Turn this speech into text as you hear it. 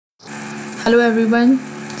Hello everyone.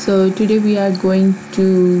 So today we are going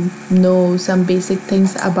to know some basic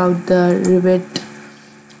things about the Revit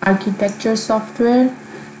architecture software.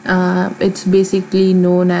 It's basically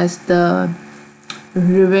known as the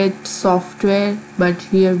Revit software, but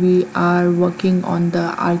here we are working on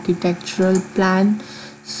the architectural plan.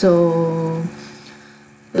 So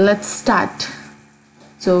let's start.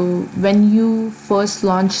 So when you first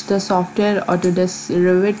launch the software, Autodesk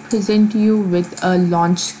Revit present you with a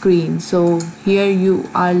launch screen. So here you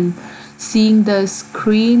are seeing the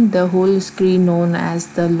screen, the whole screen known as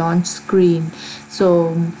the launch screen.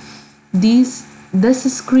 So this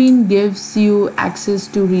screen gives you access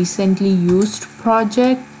to recently used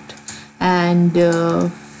project and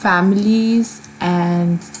families,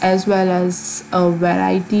 and as well as a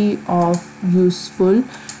variety of useful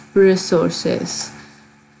resources.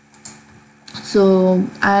 So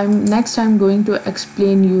I'm going to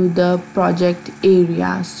explain you the project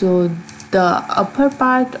area. So the upper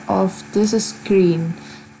part of this screen,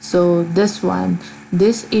 so this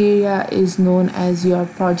area is known as your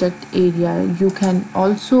project area. You can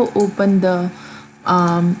also open the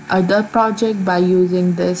other project by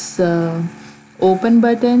using this open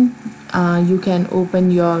button. You can open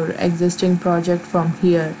your existing project from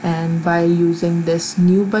here, and by using this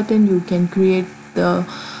new button you can create the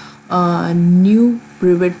new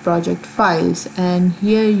Revit project files. And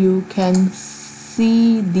here you can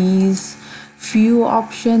see these few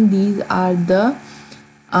options. These are the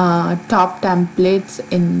top templates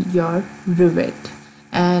in your Revit,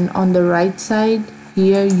 and on the right side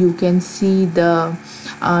here you can see the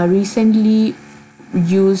recently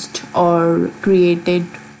used or created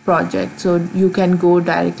project. So you can go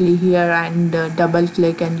directly here and double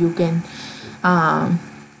click, and you can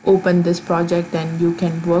open this project, and you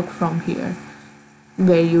can work from here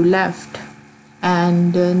where you left.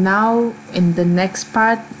 And now in the next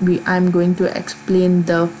part I'm going to explain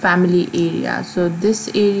the family area. So this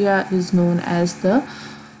area is known as the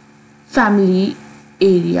family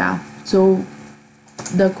area. So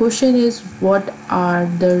the question is, what are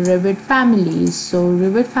the Revit families? So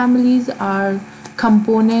Revit families are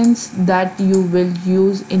components that you will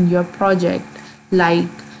use in your project, like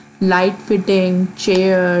light fitting,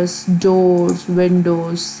 chairs, doors,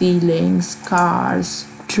 windows, ceilings, cars,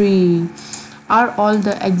 tree are all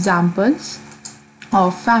the examples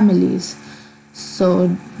of families.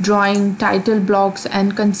 So drawing, title blocks,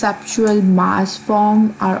 and conceptual mass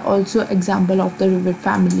form are also example of the Revit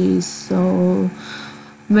families. So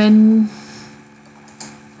when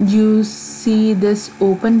you see this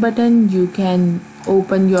open button, you can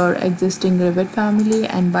open your existing Revit family,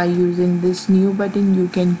 and by using this new button you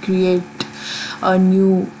can create a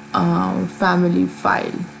new family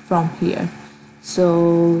file from here.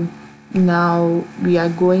 So now we are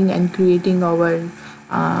going and creating our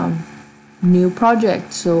new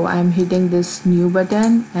project. So I'm hitting this new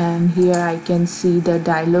button, and here I can see the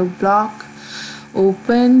dialog block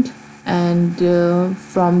opened, and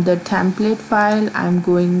from the template file I'm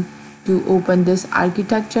going to open this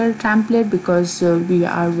architecture template, because we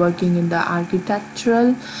are working in the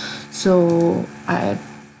architectural. So I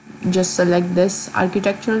just select this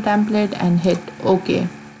architectural template and hit OK.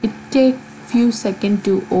 It takes few seconds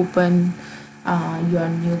to open your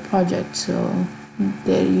new project. So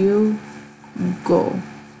there you go.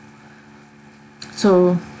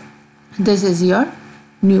 So this is your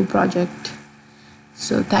new project.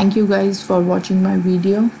 So thank you guys for watching my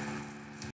video.